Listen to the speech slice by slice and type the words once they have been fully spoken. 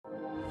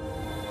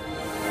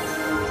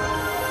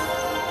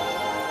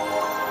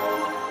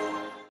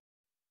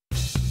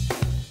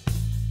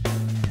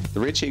The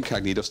Richie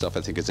Incognito stuff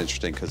I think is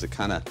interesting because it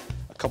kind of,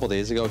 a couple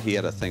days ago, he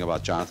had a thing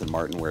about Jonathan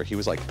Martin where he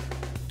was like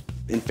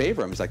in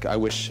favor of him. He's like, I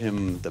wish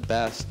him the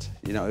best.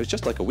 You know, it was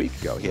just like a week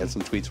ago. He had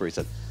some tweets where he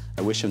said,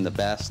 I wish him the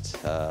best,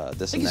 this and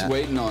that. I think he's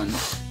waiting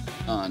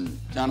on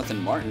Jonathan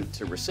Martin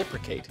to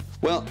reciprocate.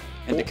 Well,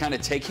 and to kind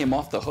of take him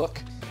off the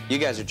hook. You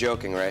guys are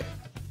joking, right?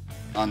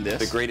 On this?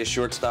 The greatest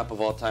shortstop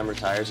of all time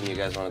retires, and you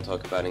guys want to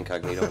talk about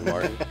Incognito and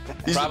Martin?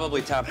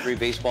 Probably top 3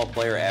 baseball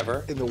player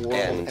ever. In the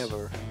world,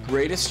 ever.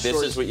 Greatest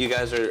This is what you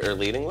guys are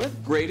leading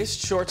with?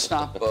 Greatest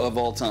shortstop of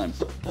all time.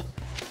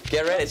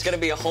 Get ready, it's going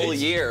to be a whole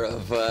year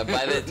of,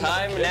 by the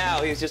time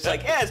now, he's just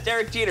like, yeah, it's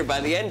Derek Jeter. By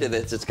the end of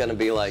this, it's going to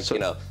be like, you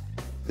know,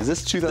 is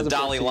this 2014? the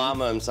Dalai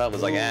Lama himself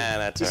was like,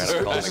 that's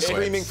all right. Just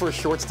screaming for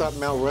shortstop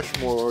Mount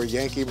Rushmore or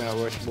Yankee Mount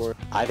Rushmore.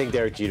 I think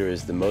Derek Jeter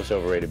is the most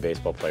overrated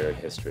baseball player in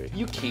history.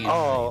 You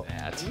can't say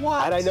that.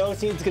 What? And I know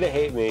Steve's going to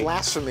hate me.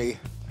 Blasphemy.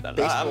 I'm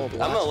going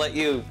to let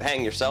you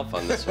hang yourself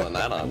on this one.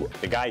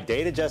 The guy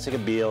dated Jessica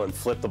Biel and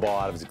flipped the ball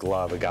out of his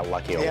glove and got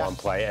lucky on one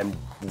play, and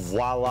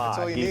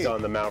voila, he's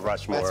on the Mount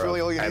Rushmore That's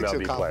really all you need to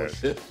MLB accomplish.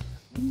 players.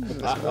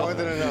 That's more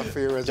than enough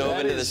for your resume. Dove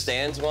into the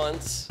stands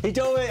once. He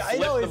dove in. I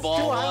know, the it's 2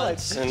 ball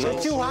highlights. once, The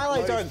 2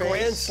 highlights are bloody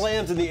grand face.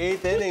 slams in the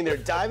 8th inning. They're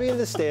diving into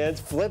the stands,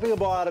 flipping a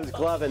ball out of his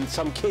glove, and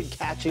some kid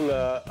catching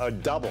a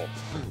double.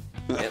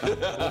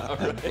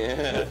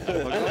 Yeah.